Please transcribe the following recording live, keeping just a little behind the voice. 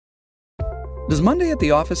Does Monday at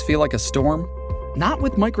the office feel like a storm? Not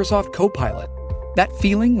with Microsoft Copilot. That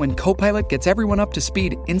feeling when Copilot gets everyone up to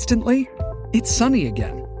speed instantly? It's sunny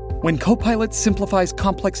again. When Copilot simplifies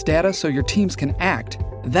complex data so your teams can act,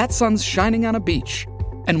 that sun's shining on a beach.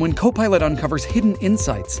 And when Copilot uncovers hidden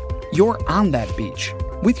insights, you're on that beach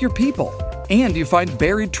with your people, and you find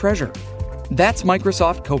buried treasure. That's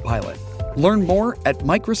Microsoft Copilot. Learn more at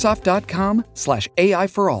Microsoft.com/AI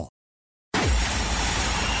for all.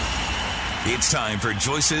 It's time for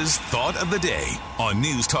Joyce's Thought of the Day on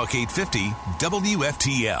News Talk 850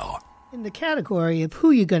 WFTL. In the category of who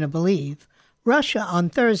you're going to believe, Russia on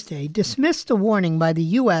Thursday dismissed a warning by the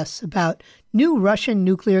U.S. about new Russian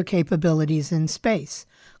nuclear capabilities in space,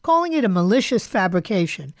 calling it a malicious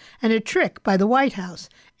fabrication and a trick by the White House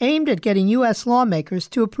aimed at getting U.S. lawmakers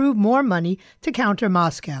to approve more money to counter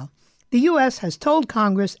Moscow. The U.S. has told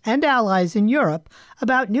Congress and allies in Europe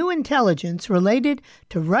about new intelligence related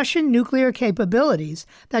to Russian nuclear capabilities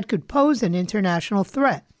that could pose an international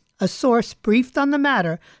threat, a source briefed on the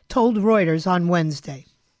matter told Reuters on Wednesday.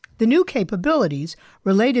 The new capabilities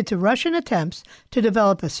related to Russian attempts to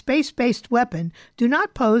develop a space-based weapon do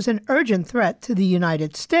not pose an urgent threat to the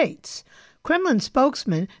United States. Kremlin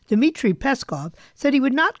spokesman Dmitry Peskov said he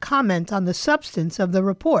would not comment on the substance of the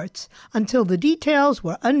reports until the details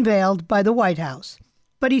were unveiled by the White House.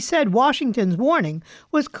 But he said Washington's warning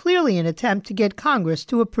was clearly an attempt to get Congress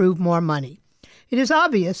to approve more money. It is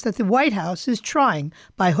obvious that the White House is trying,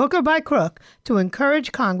 by hook or by crook, to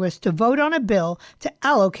encourage Congress to vote on a bill to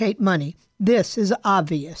allocate money. This is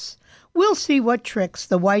obvious. We'll see what tricks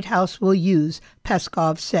the White House will use,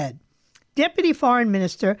 Peskov said. Deputy Foreign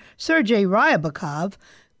Minister Sergei Ryabakov,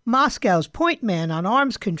 Moscow's point man on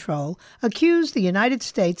arms control, accused the United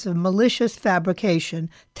States of malicious fabrication,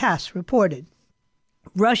 TASS reported.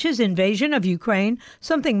 Russia's invasion of Ukraine,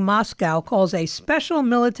 something Moscow calls a special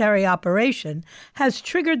military operation, has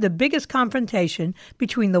triggered the biggest confrontation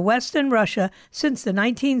between the West and Russia since the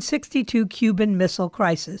 1962 Cuban Missile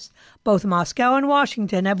Crisis. Both Moscow and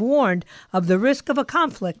Washington have warned of the risk of a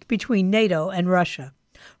conflict between NATO and Russia.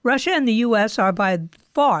 Russia and the U.S. are by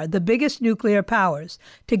far the biggest nuclear powers.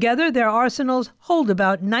 Together, their arsenals hold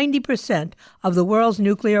about 90% of the world's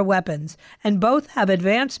nuclear weapons, and both have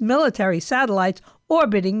advanced military satellites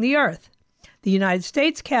orbiting the Earth. The United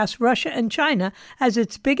States casts Russia and China as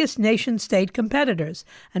its biggest nation-state competitors,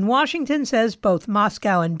 and Washington says both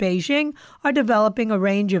Moscow and Beijing are developing a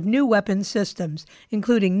range of new weapons systems,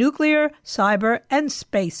 including nuclear, cyber, and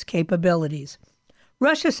space capabilities.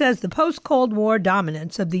 Russia says the post-Cold War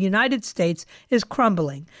dominance of the United States is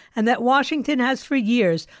crumbling and that Washington has for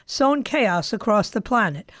years sown chaos across the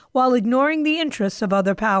planet while ignoring the interests of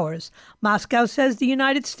other powers. Moscow says the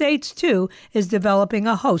United States, too, is developing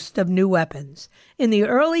a host of new weapons. In the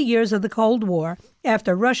early years of the Cold War,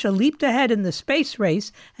 after Russia leaped ahead in the space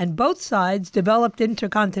race and both sides developed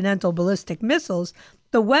intercontinental ballistic missiles,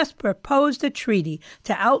 the West proposed a treaty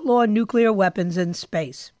to outlaw nuclear weapons in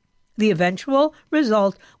space. The eventual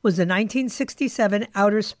result was the 1967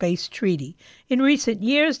 Outer Space Treaty. In recent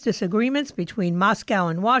years, disagreements between Moscow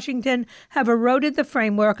and Washington have eroded the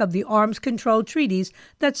framework of the arms control treaties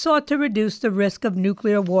that sought to reduce the risk of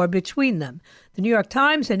nuclear war between them. The New York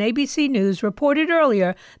Times and ABC News reported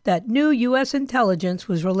earlier that new U.S. intelligence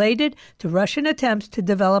was related to Russian attempts to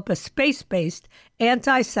develop a space-based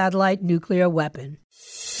anti-satellite nuclear weapon.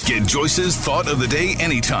 Get Joyce's Thought of the Day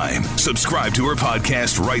anytime. Subscribe to her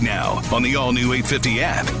podcast right now on the all-new 850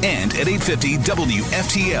 app and at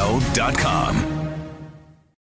 850WFTL.com.